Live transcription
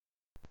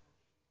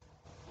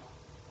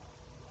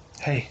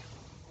Hey,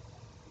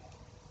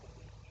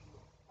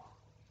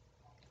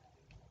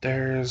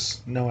 there's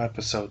no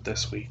episode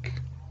this week.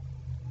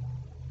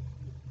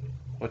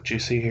 What you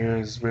see here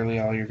is really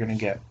all you're gonna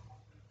get.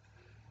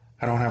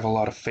 I don't have a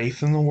lot of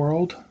faith in the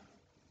world,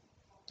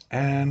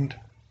 and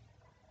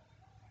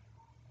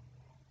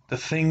the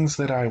things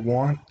that I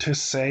want to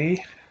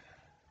say,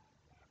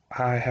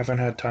 I haven't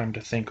had time to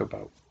think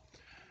about.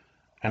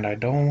 And I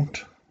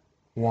don't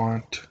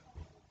want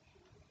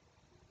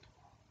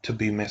to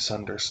be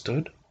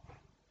misunderstood.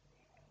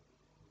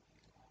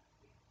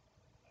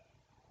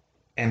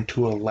 And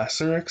to a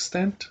lesser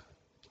extent,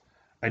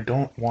 I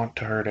don't want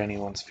to hurt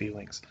anyone's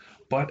feelings.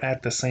 But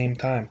at the same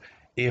time,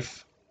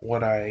 if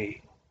what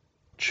I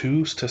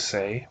choose to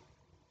say,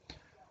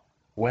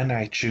 when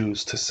I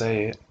choose to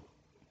say it,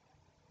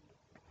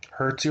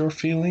 hurts your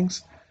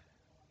feelings,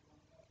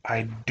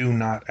 I do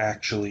not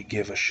actually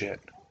give a shit.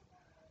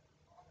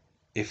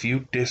 If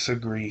you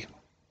disagree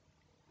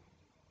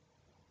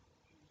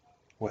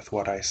with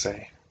what I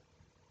say,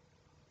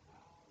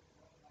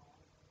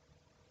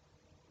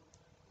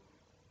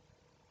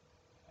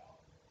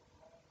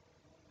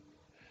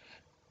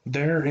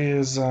 there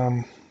is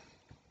there's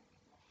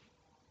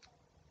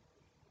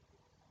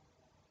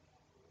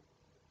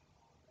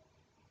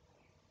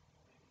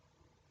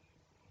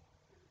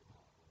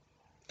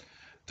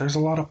a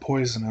lot of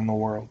poison in the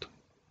world.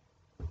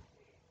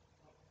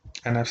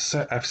 And I've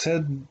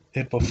said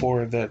it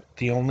before that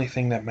the only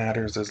thing that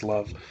matters is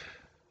love.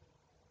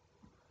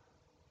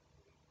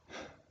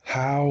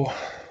 How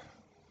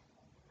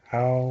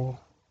how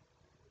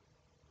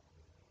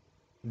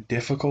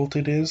difficult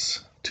it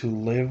is to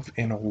live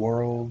in a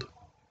world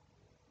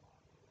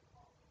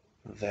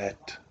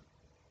that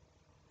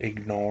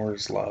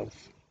ignores love,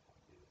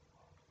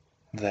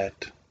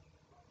 that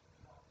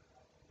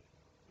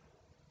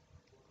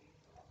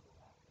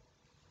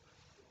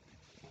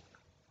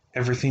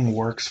everything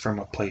works from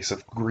a place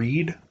of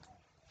greed,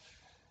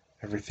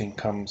 everything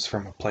comes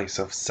from a place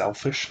of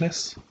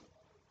selfishness.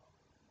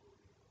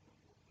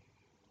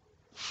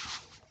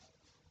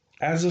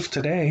 As of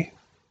today,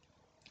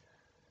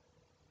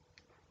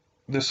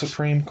 the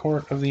Supreme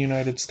Court of the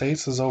United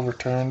States has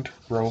overturned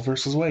Roe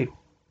versus Wade,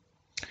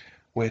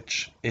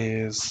 which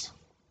is,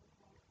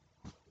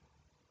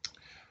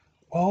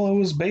 well, it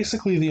was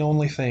basically the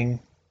only thing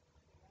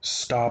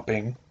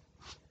stopping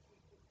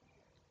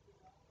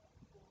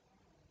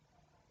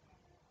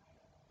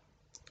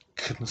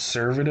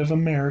conservative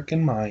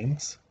American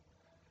minds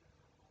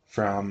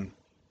from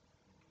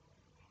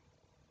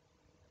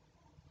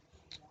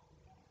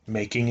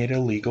making it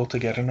illegal to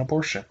get an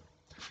abortion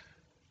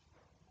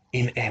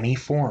in any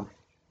form.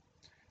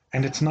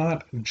 And it's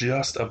not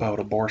just about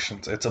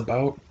abortions, it's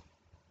about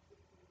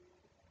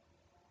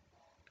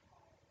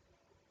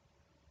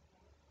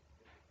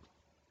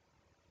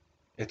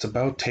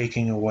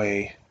taking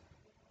away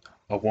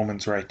a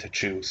woman's right to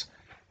choose,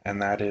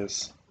 and that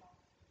is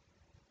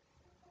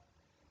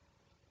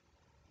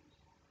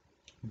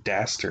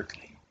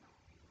dastardly.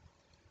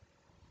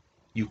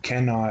 You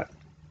cannot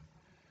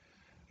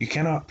you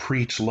cannot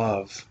preach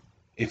love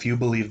if you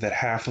believe that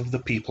half of the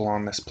people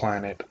on this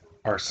planet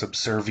are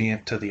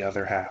subservient to the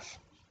other half.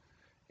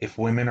 If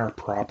women are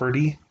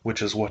property,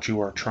 which is what you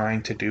are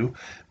trying to do,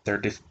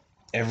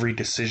 every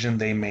decision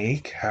they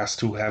make has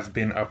to have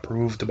been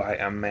approved by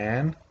a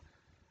man,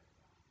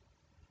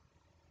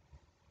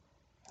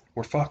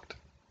 we're fucked.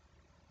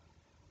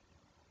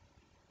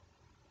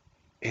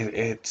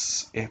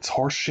 It's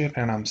horseshit,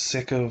 and I'm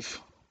sick of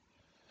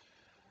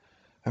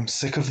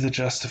the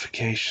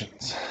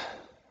justifications.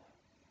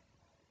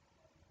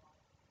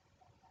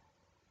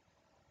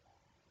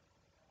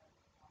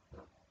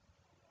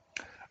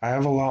 I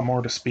have a lot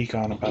more to speak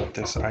on about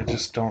this. I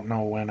just don't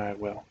know when I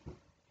will.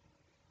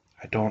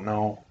 I don't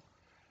know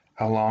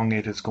how long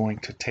it is going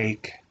to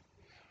take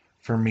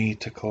for me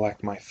to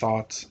collect my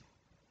thoughts.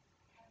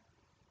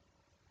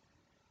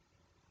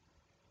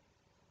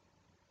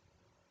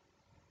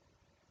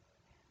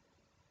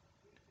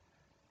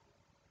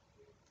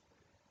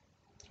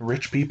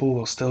 Rich people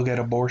will still get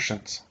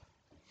abortions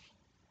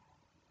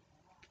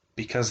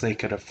because they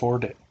could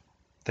afford it.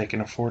 They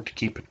can afford to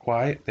keep it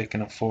quiet. They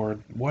can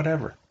afford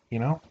whatever, you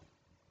know?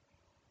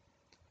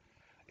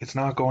 It's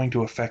not going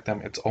to affect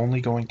them. It's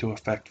only going to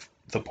affect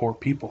the poor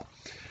people.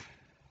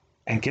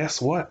 And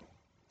guess what?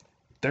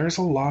 There's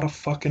a lot of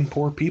fucking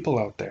poor people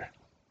out there.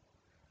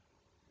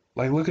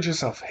 Like, look at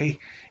yourself. Hey,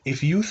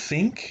 if you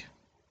think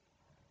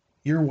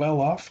you're well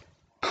off,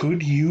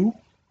 could you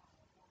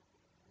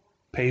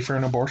pay for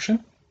an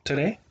abortion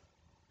today,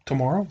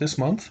 tomorrow, this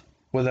month,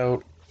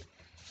 without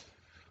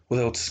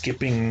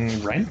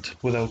skipping rent,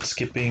 without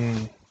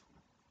skipping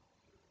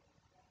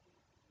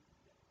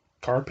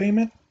car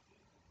payment?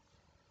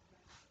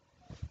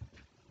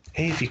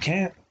 Hey, if you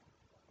can't,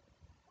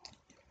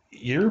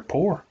 you're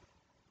poor.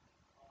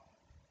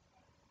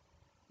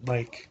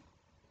 Like,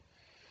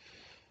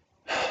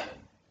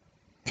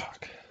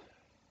 fuck.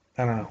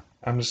 I don't know.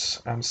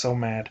 I'm so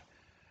mad.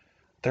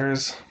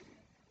 There's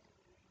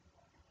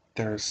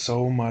there's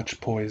so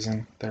much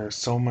poison. There's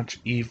so much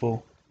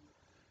evil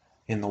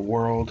in the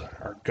world.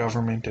 Our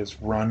government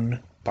is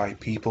run by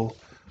people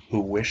who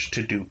wish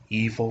to do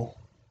evil.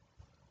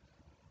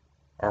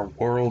 Our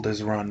world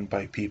is run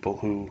by people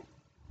who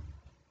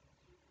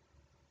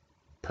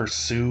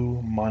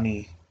pursue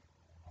money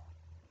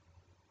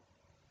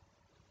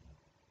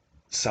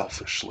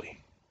selfishly.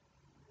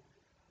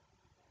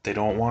 They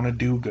don't want to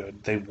do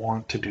good, they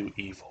want to do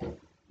evil.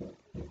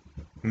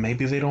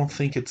 Maybe they don't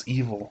think it's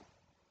evil,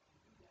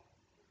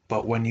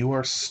 but when you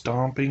are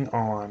stomping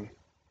on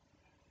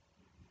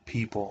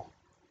people,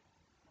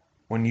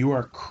 when you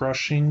are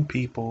crushing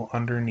people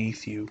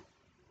underneath you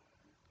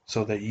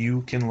so that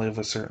you can live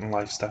a certain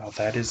lifestyle,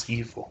 that is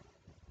evil.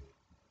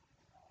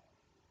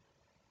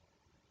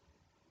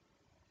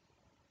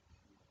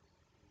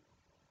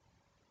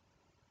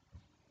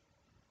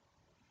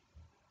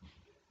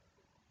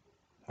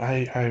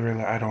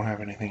 I don't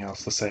have anything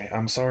else to say.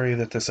 I'm sorry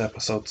that this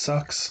episode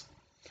sucks.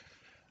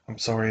 I'm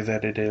sorry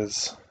that it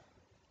is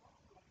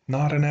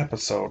not an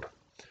episode.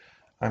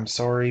 I'm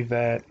sorry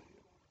that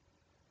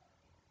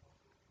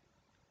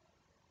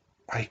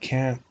I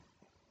can't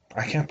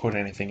I can't put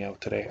anything out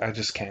today. I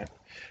just can't.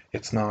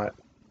 It's not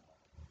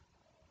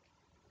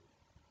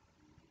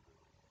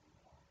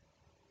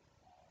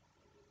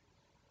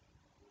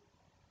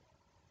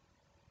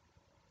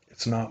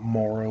it's not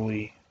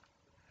morally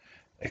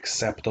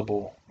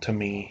acceptable to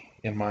me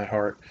in my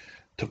heart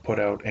to put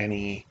out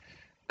any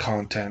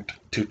content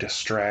to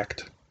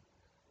distract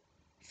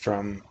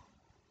from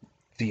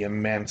the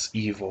immense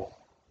evil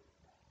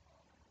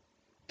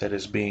that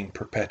is being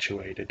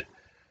perpetuated.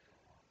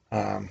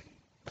 Um,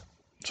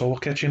 so we'll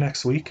catch you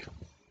next week.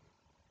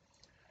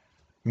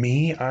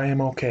 Me, I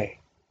am okay.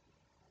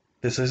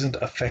 This isn't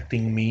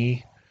affecting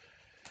me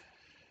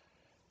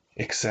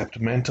except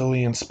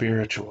mentally and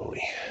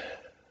spiritually,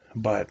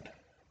 but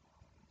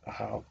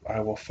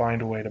I will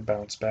find a way to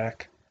bounce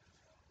back.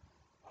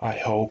 I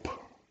hope.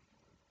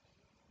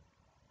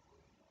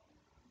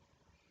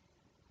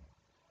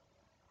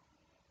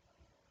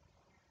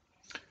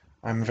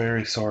 I'm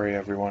very sorry,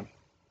 everyone.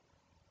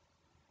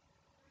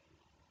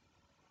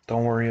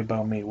 Don't worry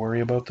about me.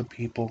 Worry about the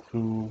people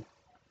who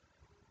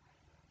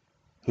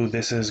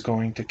this is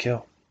going to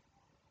kill.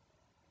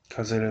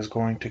 Because it is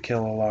going to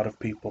kill a lot of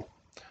people.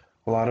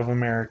 A lot of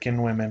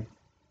American women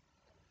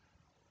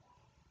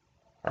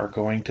are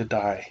going to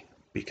die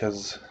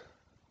because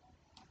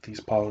these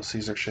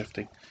policies are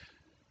shifting.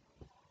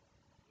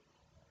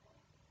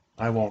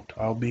 I won't.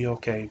 I'll be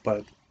okay,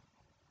 but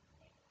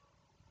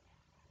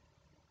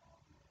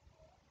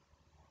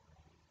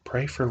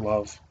pray for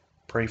love.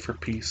 Pray for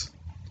peace.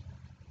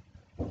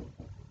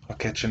 I'll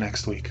catch you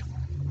next week.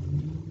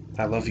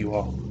 I love you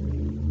all.